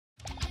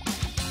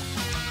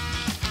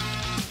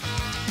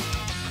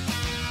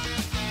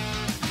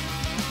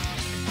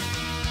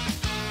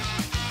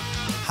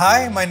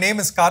Hi, my name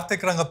is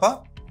Karthik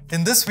Rangappa.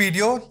 In this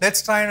video,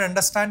 let's try and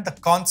understand the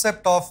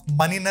concept of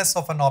moneyness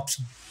of an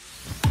option.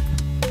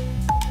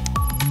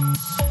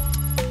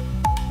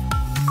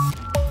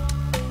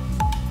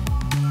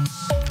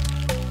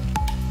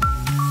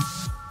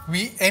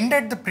 We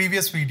ended the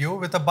previous video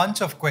with a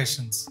bunch of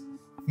questions,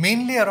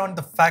 mainly around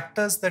the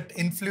factors that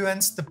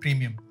influence the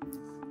premium.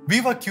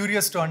 We were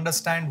curious to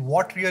understand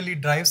what really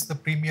drives the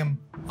premium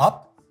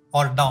up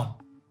or down.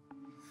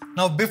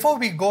 Now, before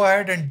we go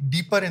ahead and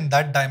deeper in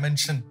that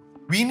dimension,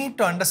 we need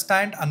to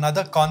understand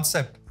another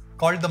concept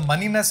called the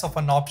moneyness of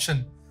an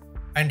option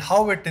and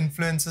how it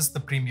influences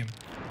the premium.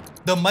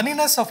 The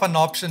moneyness of an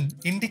option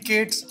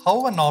indicates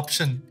how an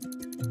option,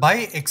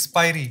 by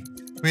expiry,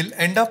 will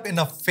end up in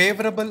a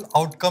favorable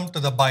outcome to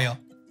the buyer.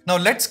 Now,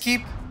 let's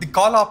keep the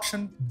call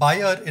option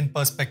buyer in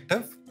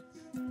perspective.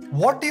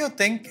 What do you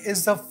think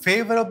is the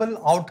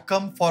favorable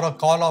outcome for a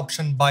call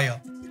option buyer?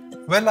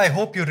 Well, I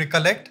hope you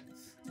recollect.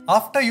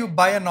 After you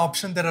buy an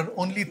option, there are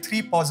only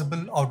three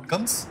possible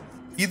outcomes.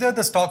 Either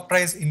the stock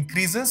price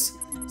increases,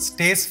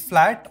 stays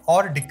flat,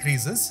 or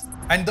decreases.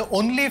 And the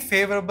only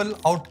favorable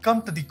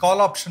outcome to the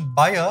call option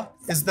buyer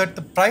is that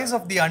the price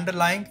of the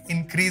underlying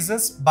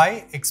increases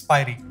by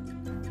expiry.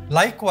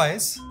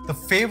 Likewise, the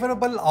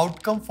favorable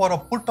outcome for a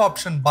put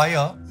option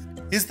buyer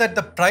is that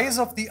the price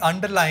of the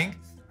underlying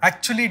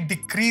actually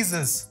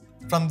decreases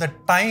from the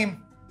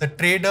time the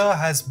trader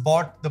has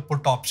bought the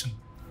put option.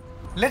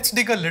 Let's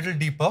dig a little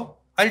deeper.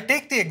 I'll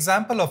take the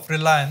example of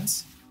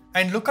Reliance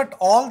and look at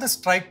all the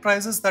strike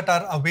prices that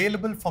are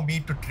available for me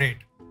to trade.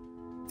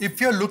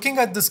 If you're looking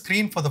at the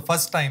screen for the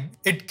first time,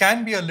 it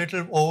can be a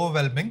little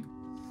overwhelming.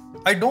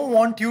 I don't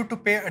want you to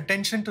pay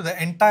attention to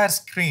the entire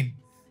screen.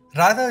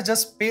 Rather,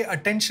 just pay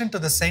attention to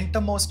the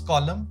centermost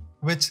column,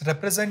 which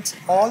represents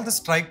all the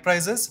strike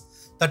prices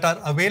that are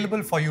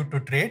available for you to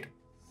trade.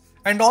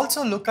 And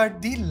also look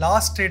at the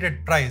last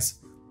traded price,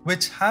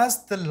 which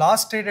has the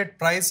last traded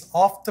price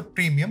of the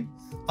premium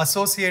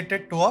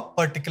associated to a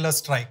particular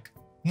strike.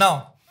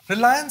 Now,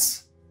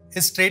 Reliance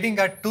is trading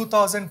at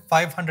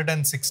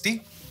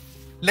 2,560.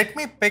 Let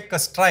me pick a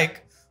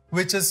strike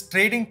which is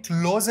trading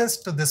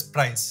closest to this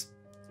price.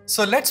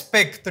 So let's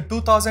pick the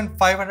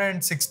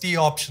 2,560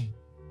 option.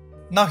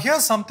 Now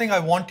here's something I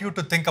want you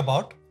to think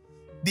about.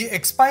 The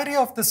expiry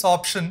of this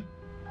option,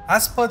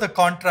 as per the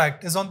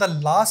contract, is on the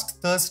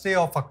last Thursday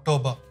of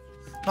October.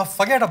 Now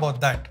forget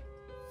about that.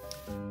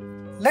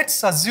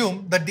 Let's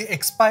assume that the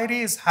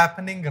expiry is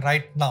happening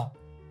right now.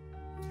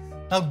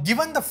 Now,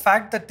 given the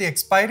fact that the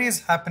expiry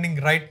is happening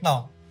right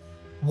now,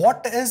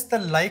 what is the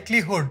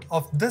likelihood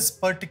of this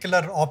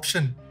particular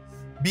option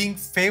being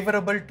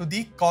favorable to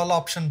the call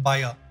option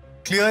buyer?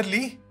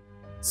 Clearly,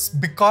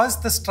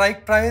 because the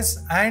strike price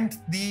and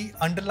the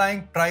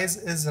underlying price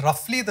is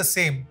roughly the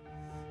same,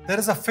 there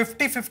is a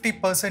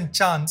 50-50%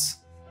 chance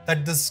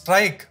that the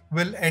strike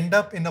will end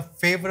up in a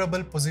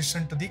favorable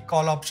position to the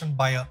call option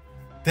buyer.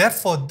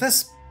 Therefore,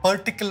 this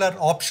particular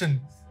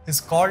option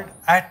is called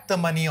at the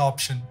money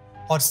option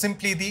or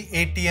simply the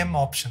ATM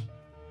option.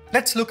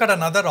 Let's look at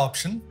another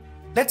option.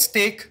 Let's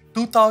take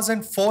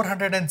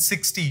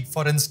 2,460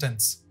 for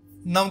instance.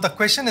 Now the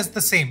question is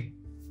the same.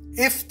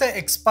 If the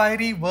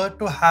expiry were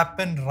to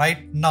happen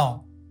right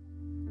now,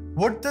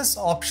 would this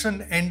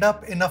option end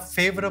up in a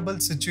favorable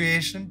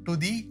situation to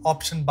the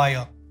option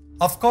buyer?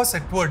 Of course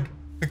it would,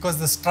 because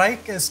the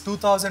strike is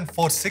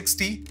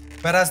 2,460,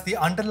 whereas the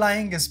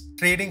underlying is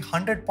trading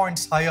 100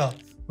 points higher,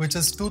 which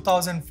is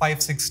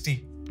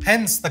 2,560.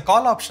 Hence, the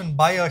call option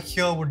buyer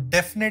here would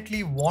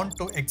definitely want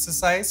to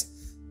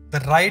exercise the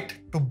right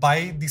to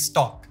buy the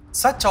stock.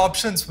 Such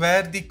options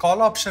where the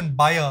call option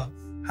buyer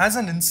has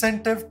an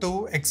incentive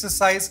to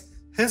exercise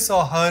his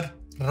or her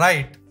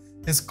right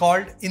is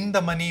called in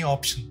the money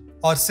option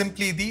or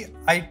simply the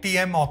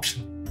ITM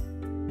option.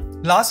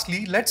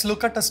 Lastly, let's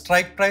look at a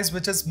strike price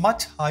which is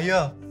much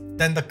higher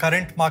than the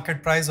current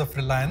market price of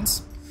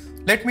Reliance.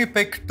 Let me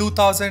pick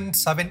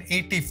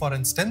 2,780 for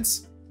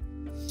instance.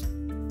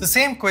 The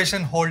same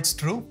question holds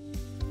true.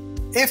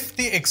 If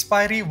the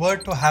expiry were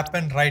to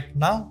happen right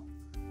now,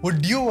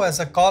 would you as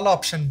a call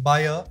option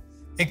buyer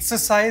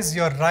exercise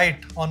your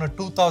right on a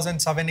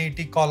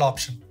 2,780 call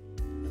option?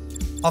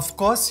 Of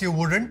course you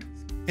wouldn't.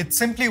 It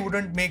simply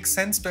wouldn't make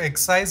sense to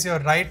exercise your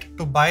right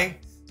to buy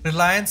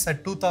Reliance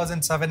at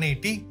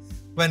 2,780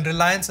 when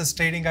Reliance is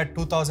trading at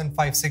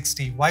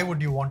 2,560. Why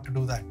would you want to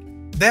do that?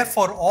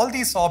 Therefore, all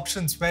these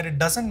options where it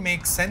doesn't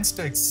make sense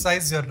to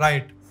exercise your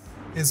right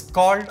is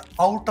called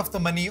out of the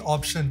money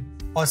option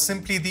or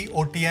simply the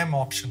OTM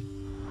option.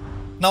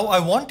 Now, I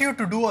want you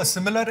to do a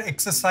similar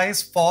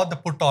exercise for the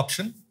put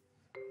option.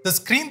 The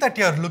screen that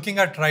you're looking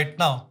at right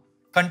now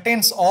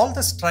contains all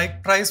the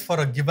strike price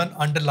for a given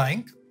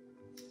underlying,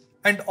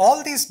 and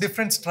all these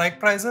different strike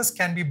prices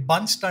can be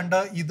bunched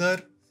under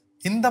either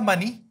in the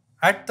money,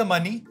 at the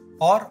money,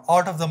 or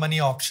out of the money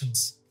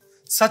options.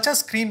 Such a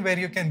screen where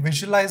you can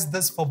visualize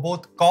this for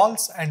both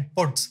calls and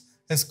puts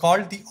is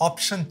called the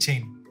option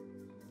chain.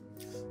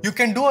 You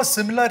can do a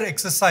similar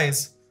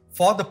exercise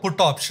for the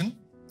put option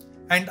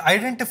and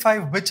identify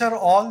which are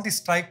all the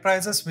strike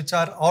prices which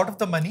are out of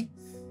the money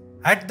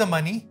at the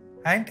money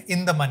and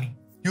in the money.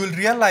 You will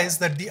realize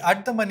that the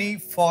at the money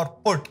for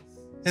put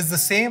is the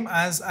same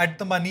as at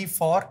the money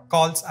for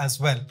calls as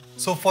well.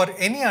 So for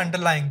any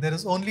underlying, there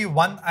is only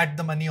one at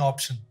the money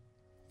option.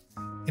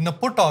 In a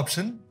put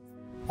option,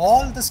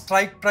 all the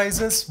strike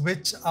prices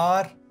which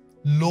are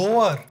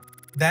lower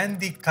than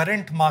the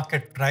current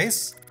market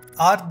price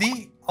are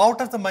the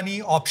out of the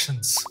money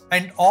options,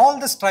 and all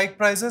the strike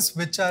prices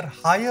which are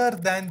higher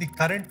than the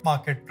current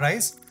market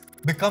price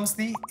becomes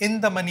the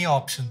in the money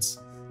options.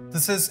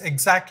 This is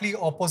exactly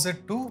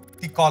opposite to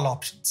the call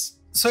options.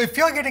 So if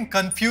you're getting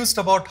confused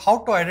about how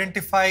to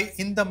identify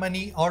in the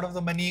money, out of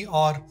the money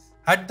or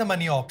at the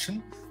money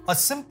option, a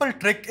simple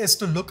trick is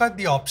to look at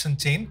the option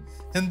chain.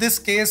 In this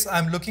case,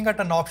 I'm looking at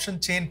an option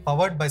chain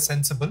powered by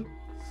Sensible.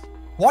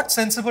 What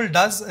Sensible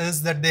does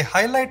is that they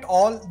highlight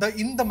all the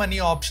in the money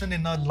option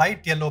in a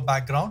light yellow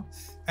background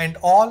and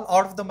all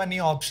out of the money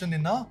option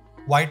in a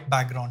white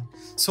background.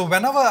 So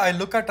whenever I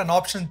look at an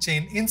option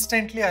chain,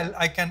 instantly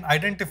I can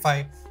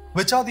identify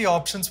which are the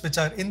options which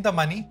are in the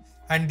money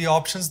and the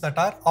options that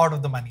are out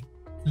of the money.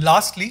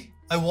 Lastly,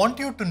 I want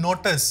you to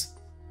notice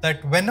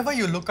that whenever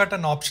you look at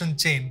an option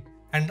chain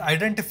and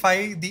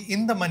identify the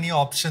in the money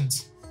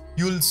options,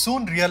 you'll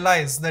soon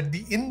realize that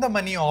the in the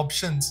money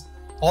options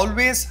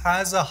always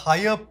has a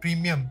higher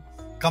premium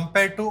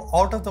compared to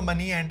out of the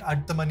money and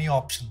at the money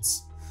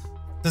options.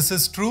 This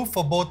is true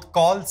for both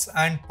calls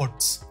and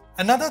puts.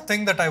 Another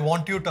thing that I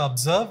want you to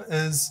observe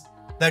is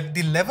that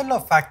the level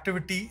of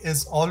activity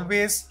is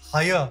always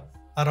higher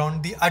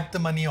around the at the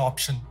money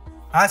option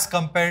as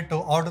compared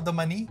to out of the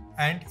money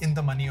and in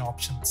the money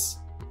options.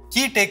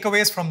 Key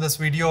takeaways from this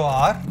video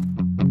are: